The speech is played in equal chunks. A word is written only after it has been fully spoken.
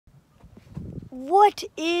What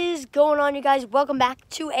is going on, you guys? Welcome back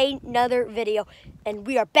to another video, and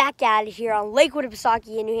we are back at it here on Lake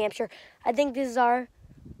Winnipesaukee in New Hampshire. I think this is our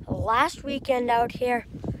last weekend out here.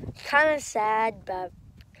 Kind of sad, but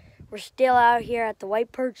we're still out here at the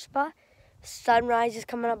white perch spot. Sunrise is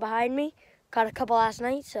coming up behind me. Caught a couple last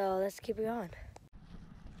night, so let's keep it going.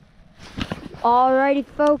 Alrighty,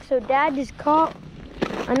 folks, so Dad just caught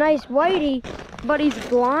a nice whitey, but he's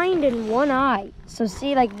blind in one eye. So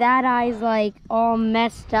see, like that eye's like all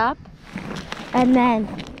messed up, and then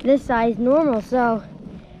this eye's normal. So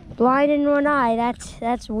blind in one eye,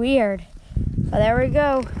 that's weird. But there we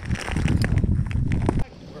go.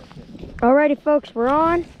 Alrighty, folks, we're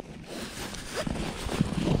on.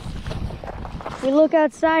 We look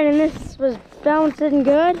outside and this was bouncing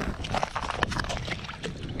good.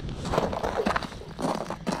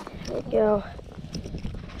 There we go.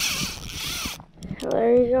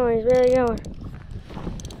 There he's going, he's really going.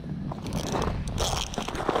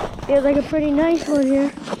 Feels like a pretty nice one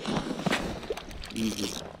here.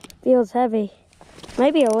 Easy. Feels heavy.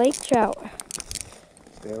 Might be a lake trout.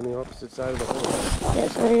 Stay on the opposite side of the hole. Yeah,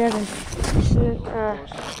 so he doesn't.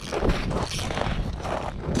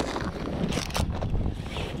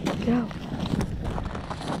 Go.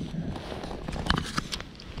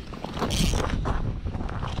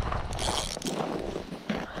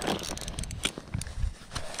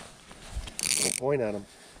 Don't point at him.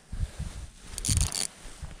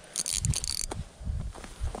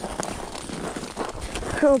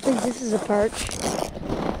 I don't think this is a perch.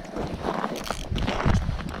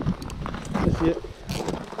 That's it.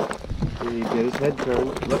 Here, you get his head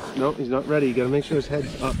turned. Look, no, he's not ready. You gotta make sure his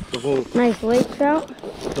head's up the hole. Nice lake trout.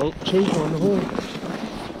 Don't chase on the hole.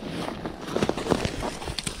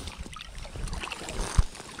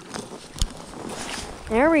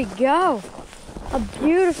 There we go. A Let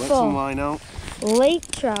beautiful some line out.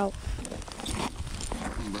 lake trout.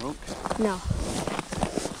 Broke. No.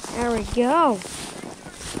 There we go.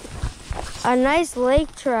 A nice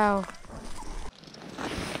lake trout.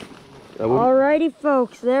 Alrighty,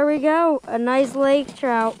 folks, there we go. A nice lake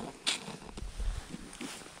trout.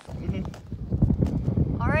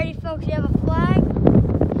 Alrighty, folks, you have a flag.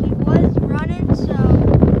 He was running, so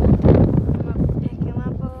I'm gonna pick him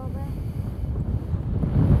up a little bit.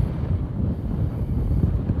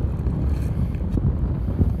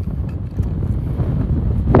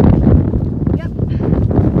 Yep.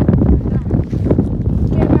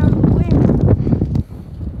 Get around the wind.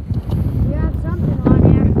 We have something on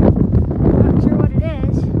here. Not sure what it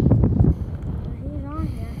is, but he's on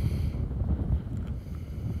here.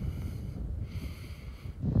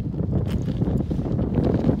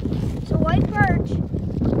 It's a white perch.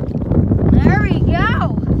 There we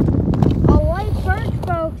go. A white perch,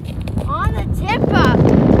 folks, on the tip up.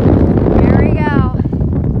 There we go.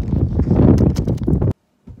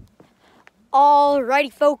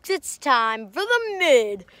 Alrighty, folks, it's time for the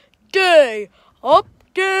midday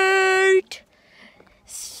update.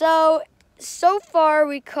 So far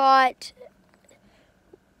we caught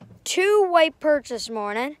 2 white perch this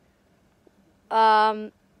morning.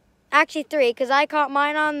 Actually 3, because I caught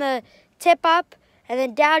mine on the tip up, and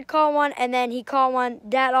then Dad caught one, and then he caught one.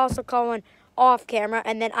 Dad also caught one off camera,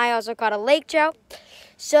 and then I also caught a lake trout.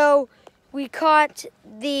 So we caught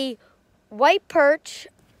the white perch,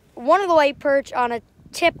 one of the white perch on a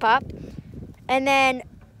tip up, and then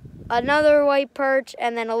another white perch,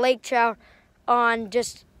 and then a lake trout on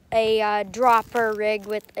just a dropper rig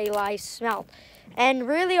with a live smelt. And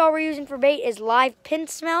really all we're using for bait is live pin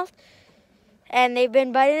smelt. And they've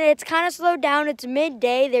been biting it. It's kind of slowed down. It's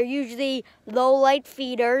midday. They're usually low light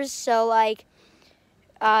feeders, so like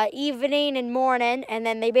evening and morning, and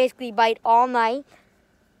then they basically bite all night.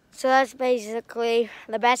 So that's basically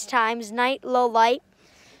the best times, night, low light.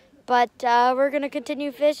 But we're going to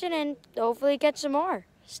continue fishing and hopefully catch some more.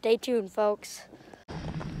 Stay tuned, folks.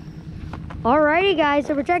 Alrighty, guys,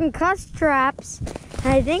 so we're checking cuss traps.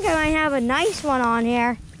 And I think I might have a nice one on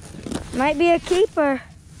here. Might be a keeper.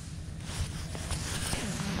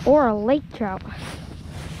 Or a lake trout.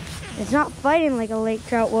 It's not fighting like a lake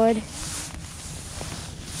trout would. It's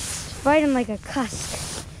fighting like a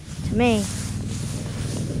cuss to me.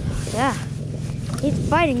 Yeah, he's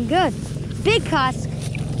fighting good. Big cuss,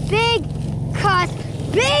 big cuss,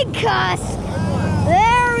 big cuss.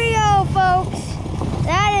 There we go, folks.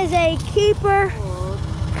 That is a keeper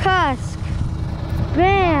cuss.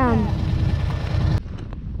 Bam.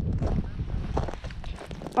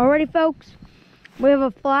 Alrighty, folks. We have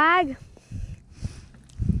a flag.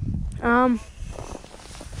 I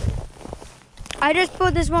just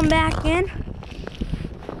put this one back in.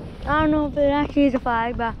 I don't know if it actually is a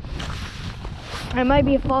flag, but It might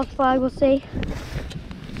be a false flag, we'll see.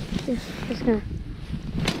 Just gonna...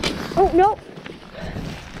 Oh, nope.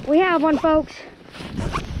 We have one, folks.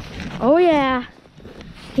 Oh, yeah.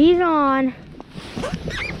 He's on.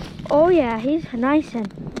 Oh, yeah, he's nice and...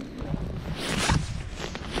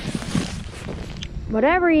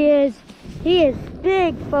 Whatever he is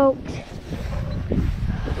big, folks.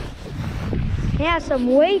 He has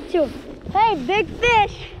some weight to him. Hey, big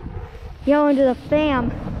fish! Yelling to the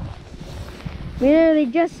fam. We literally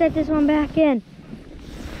just set this one back in.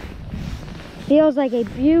 Feels like a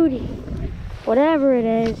beauty. Whatever it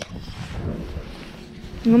is.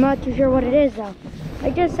 I'm not too sure what it is though.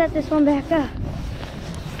 I just set this one back up.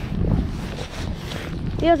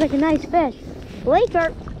 Feels like a nice fish.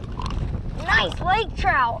 Laker. Nice lake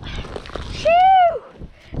trout. Shoo!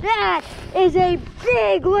 That is a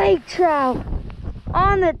big lake trout.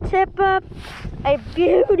 On the tip up. A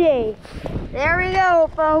beauty. There we go,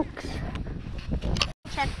 folks.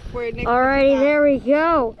 Alrighty, there we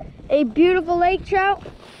go. A beautiful lake trout.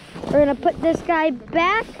 We're gonna put this guy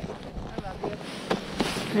back.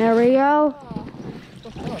 There we go.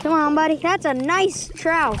 Come on, buddy. That's a nice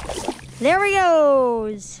trout. There he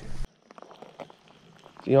goes. Is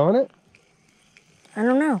he on it? I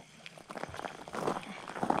don't know.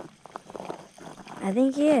 I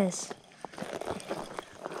think he is.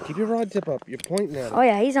 Keep your rod tip up. You're pointing at it. Oh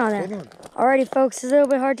yeah, he's on there. Hold on. Alrighty, folks, it's a little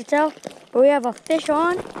bit hard to tell, but we have a fish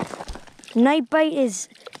on. Night bite is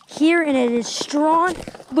here and it is strong.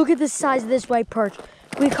 Look at the size of this white perch.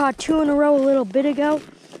 We caught 2 in a row a little bit ago,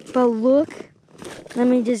 but look. Let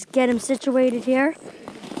me just get him situated here.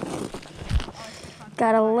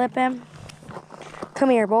 Gotta lip him. Come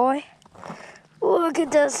here, boy. Look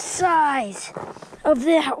at the size of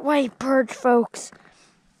that white perch, folks.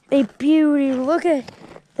 A beauty. Look at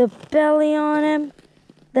the belly on him.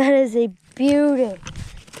 That is a beauty.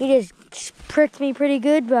 He just pricked me pretty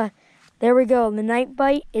good, but there we go. The night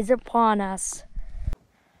bite is upon us.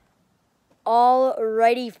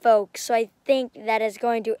 Alrighty, folks. So I think that is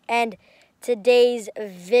going to end today's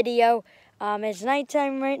video. It's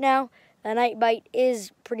nighttime right now. The night bite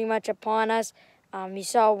is pretty much upon us. You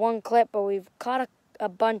saw one clip, but we've caught a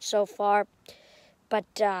bunch so far. But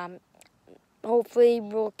hopefully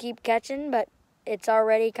we'll keep catching, but it's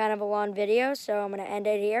already kind of a long video, so I'm going to end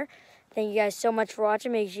it here. Thank you guys so much for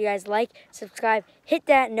watching. Make sure you guys like, subscribe, hit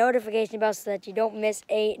that notification bell so that you don't miss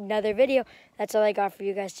another video. That's all I got for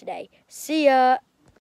you guys today. See ya!